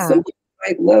 You know, some Yeah. people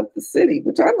might love the city,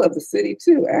 which I love the city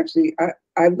too. Actually,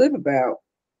 I live about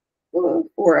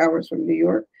 4 hours from New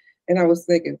York, and I was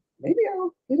thinking maybe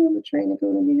I'll get on the train and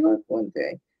go to New York one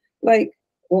day. Like,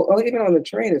 well, even on the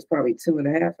train, it's probably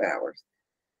 2.5 hours.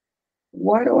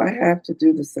 Why do I have to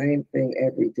do the same thing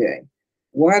every day?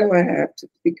 Why do I have to?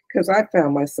 Because I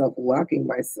found myself locking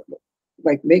myself,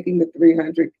 like making the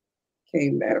 300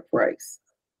 came at a price,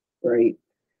 right?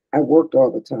 I worked all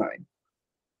the time.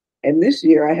 And this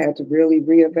year I had to really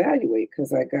reevaluate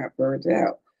because I got burnt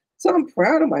out. So I'm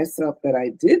proud of myself that I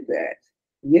did that.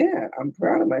 Yeah, I'm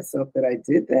proud of myself that I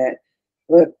did that.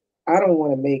 But I don't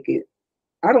want to make it,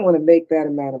 I don't want to make that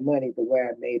amount of money the way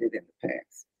I made it in the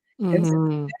past. And so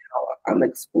Mm-hmm. now I'm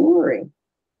exploring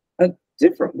a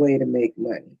different way to make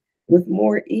money with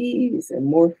more ease and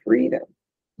more freedom.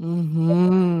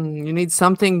 Mm-hmm. You need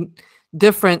something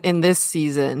different in this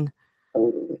season.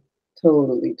 Totally,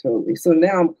 totally, totally. So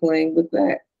now I'm playing with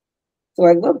that. So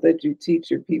I love that you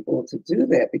teach your people to do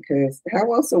that because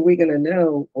how else are we going to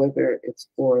know whether it's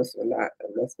for us or not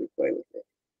unless we play with it?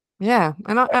 Yeah,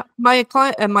 and my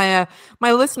client and my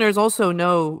listeners also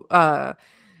know,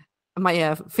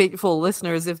 my faithful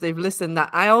listeners, if they've listened, that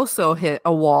I also hit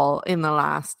a wall in the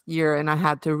last year, and I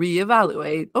had to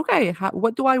reevaluate. Okay,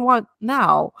 what do I want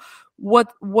now?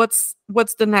 What's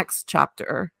the next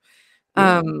chapter?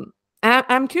 Yeah, And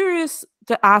I'm curious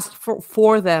to ask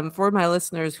for my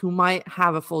listeners who might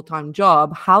have a full-time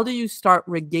job, how do you start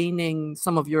regaining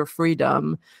some of your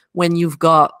freedom when you've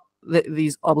got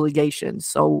these obligations?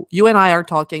 So you and I are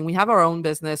talking, we have our own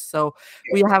business, so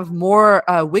we yeah, have more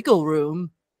wiggle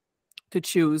room to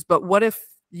choose. But what if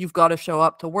you've got to show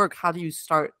up to work? How do you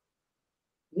start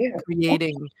yeah.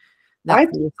 creating that I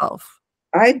for yourself?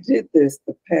 I did this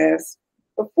the past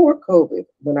before COVID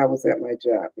when I was at my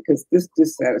job because this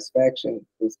dissatisfaction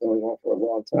was going on for a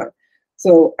long time.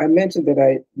 So I mentioned that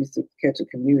I used to catch a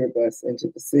commuter bus into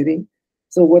the city.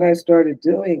 So what I started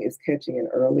doing is catching an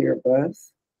earlier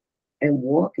bus and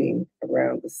walking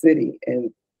around the city.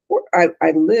 And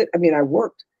I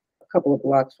worked a couple of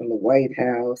blocks from the White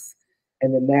House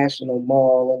and the National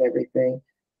Mall and everything.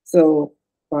 So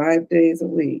 5 days a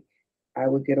week, I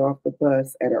would get off the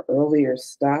bus at an earlier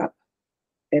stop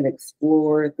and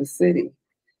explore the city.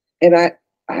 And I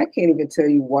can't even tell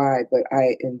you why, but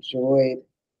I enjoyed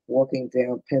walking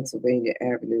down Pennsylvania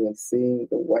Avenue and seeing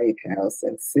the White House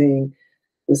and seeing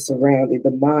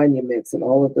the monuments and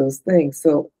all of those things.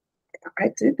 So I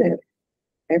did that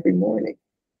every morning.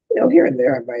 You know, here and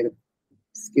there I might have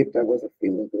skipped, I wasn't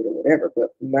feeling good or whatever, but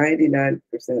 99%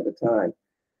 of the time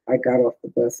I got off the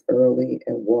bus early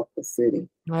and walked the city.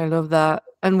 I love that.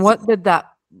 And So, what did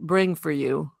that bring for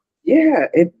you? yeah,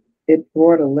 it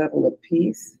brought a level of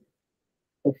peace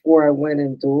before I went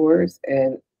indoors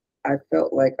and I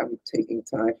felt like I'm taking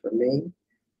time for me.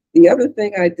 The other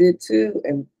thing I did too,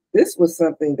 and this was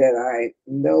something that I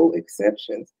no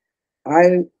exceptions,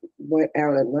 I went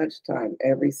out at lunchtime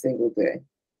every single day.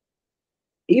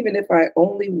 Even if I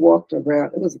only walked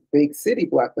around, it was a big city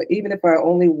block, but even if I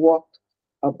only walked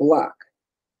a block,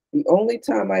 the only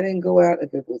time I didn't go out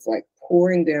if it was like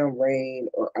pouring down rain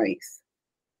or ice.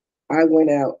 I went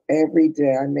out every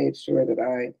day. I made sure that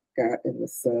I got in the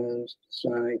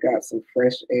sunshine, got some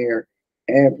fresh air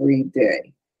every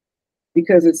day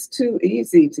because it's too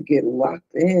easy to get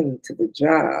locked into the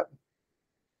job,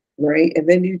 right? And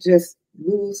then you just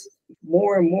lose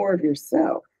more and more of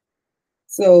yourself.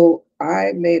 So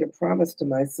I made a promise to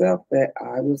myself that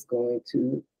I was going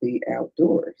to be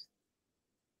outdoors.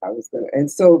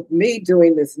 And so me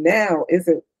doing this now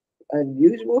isn't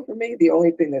unusual for me. The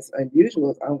only thing that's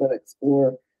unusual is I'm going to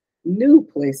explore new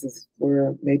places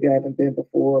where maybe I haven't been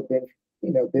before, been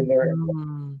there.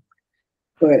 Mhm.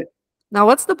 But Now,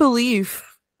 what's the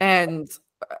belief? And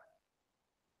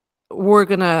we're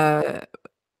gonna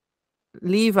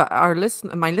leave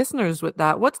my listeners with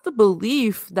that. What's the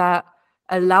belief that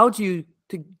allowed you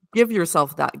to give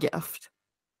yourself that gift?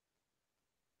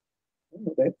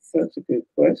 that's such a good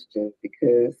question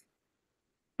because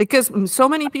Because so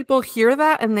many people hear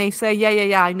that and they say, "Yeah, yeah,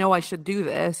 yeah, I know I should do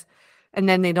this," and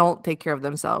then they don't take care of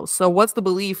themselves. So what's the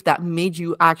belief that made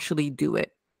you actually do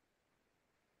it?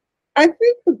 I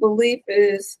think the belief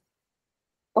is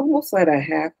almost like I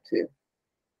have to.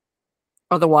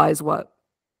 Otherwise, what?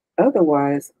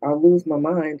 Otherwise, I'll lose my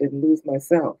mind and lose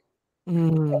myself.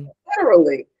 Mm.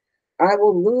 Literally, I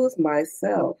will lose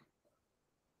myself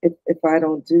if I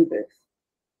don't do this.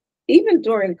 Even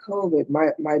during COVID,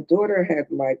 my daughter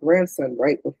had my grandson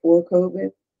right before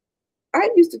COVID. I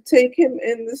used to take him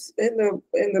in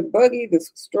the buggy, the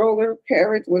stroller,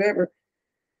 carriage, whatever,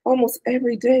 almost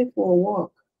every day for a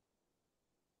walk.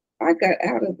 I got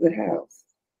out of the house.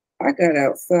 I got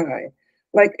outside.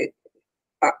 Like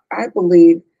I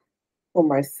believe for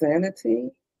my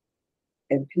sanity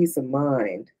and peace of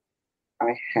mind,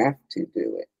 I have to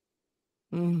do it.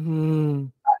 Mm-hmm.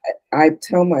 I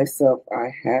tell myself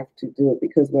I have to do it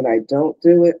because when I don't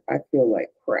do it, I feel like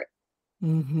crap.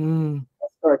 Mm-hmm. I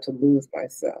start to lose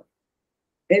myself.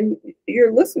 And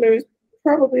your listeners,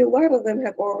 probably a lot of them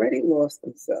have already lost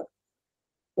themselves.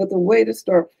 But the way to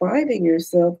start finding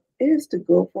yourself is to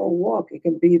go for a walk. It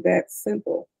can be that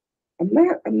simple.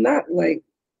 I'm not like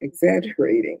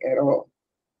exaggerating at all.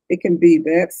 It can be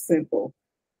that simple.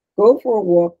 Go for a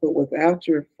walk, but without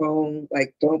your phone.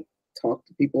 Like, don't talk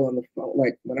to people on the phone.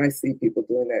 Like, when I see people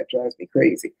doing that, it drives me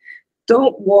crazy.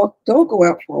 Don't go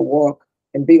out for a walk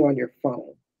and be on your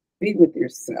phone. Be with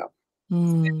yourself.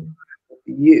 Mm. With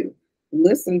you.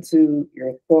 Listen to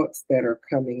your thoughts that are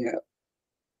coming up,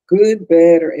 good,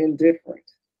 bad, or indifferent.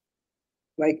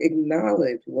 Like,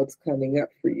 acknowledge what's coming up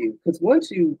for you. Because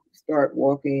once you start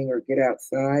walking or get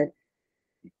outside,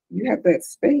 you have that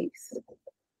space.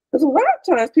 Because a lot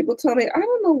of times people tell me, I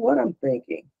don't know what I'm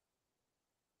thinking.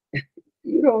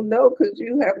 You don't know because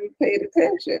you haven't paid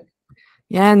attention.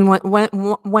 Yeah, and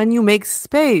when you make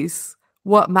space,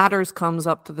 what matters comes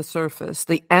up to the surface.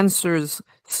 The answers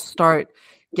start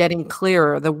getting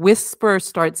clearer. The whisper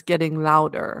starts getting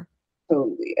louder.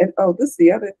 Totally. And oh, this is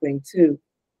the other thing too.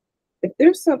 If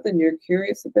there's something you're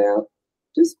curious about,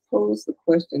 just pose the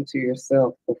question to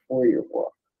yourself before your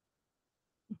walk.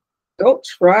 Don't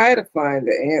try to find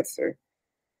the answer.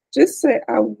 Just say,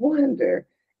 I wonder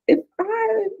if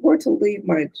I were to leave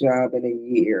my job in a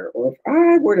year, or if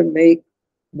I were to make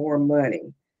more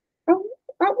money, I,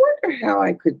 I wonder how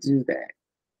I could do that.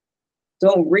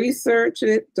 Don't research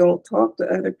it. Don't talk to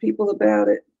other people about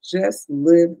it. Just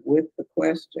live with the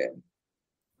question.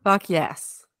 Fuck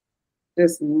yes.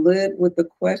 Just live with the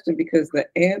question because the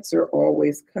answer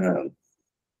always comes.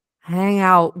 Hang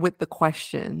out with the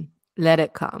question. Let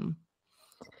it come.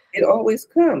 It always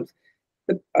comes.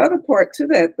 The other part to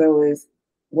that, though, is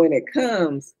when it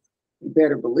comes, you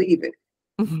better believe it.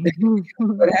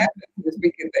 What happens is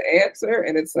we get the answer,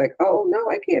 and it's like, oh, no,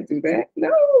 I can't do that. No,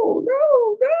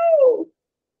 no, no,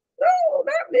 no,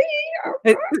 not me.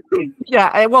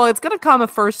 Yeah, well, it's going to come a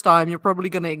first time. You're probably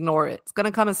going to ignore it. It's going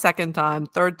to come a second time,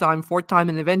 third time, fourth time,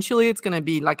 and eventually it's going to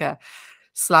be like a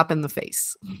slap in the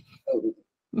face.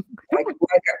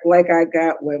 Like I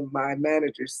got when my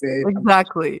manager said.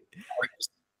 Exactly.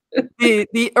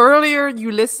 The earlier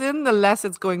you listen, the less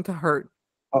it's going to hurt.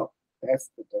 Oh, that's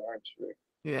the darn truth.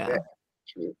 Yeah. That's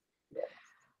true. Yeah.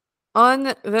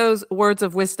 On those words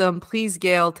of wisdom, please,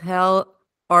 Gail, tell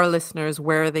our listeners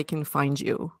where they can find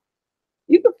you.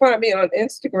 You can find me on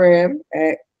Instagram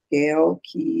at Gail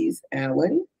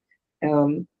Keyes-Allen.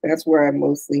 That's where I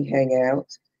mostly hang out.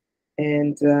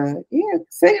 And yeah,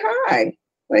 say hi.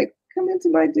 Like, come into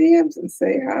my DMs and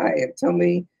say hi and tell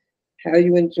me how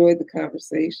you enjoyed the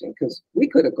conversation, because we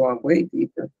could have gone way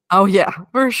deeper. Oh, yeah,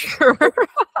 for sure.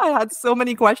 I had so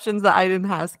many questions that I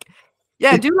didn't ask.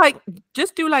 Yeah,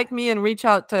 just do like me and reach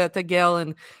out to Gail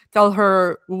and tell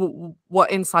her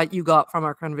what insight you got from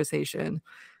our conversation.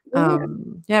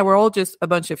 Yeah, we're all just a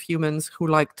bunch of humans who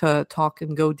like to talk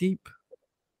and go deep.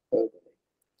 Totally.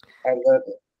 I love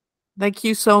it. Thank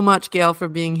you so much, Gail, for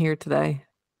being here today.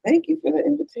 Thank you for the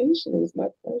invitation. It was my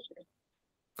pleasure.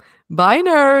 Bye,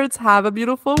 nerds. Have a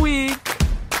beautiful week.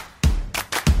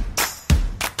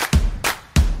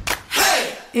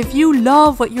 If you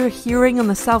love what you're hearing on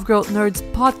the Self-Growth Nerds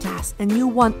podcast and you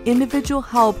want individual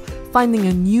help finding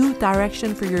a new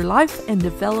direction for your life and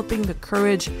developing the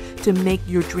courage to make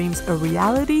your dreams a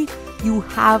reality, you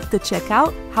have to check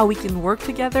out how we can work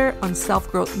together on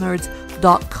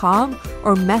selfgrowthnerds.com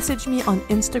or message me on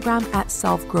Instagram at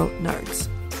selfgrowthnerds.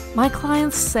 My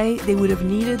clients say they would have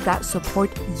needed that support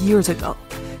years ago.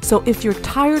 So if you're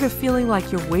tired of feeling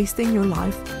like you're wasting your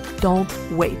life, don't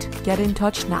wait. Get in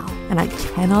touch now, and I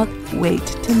cannot wait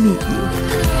to meet you.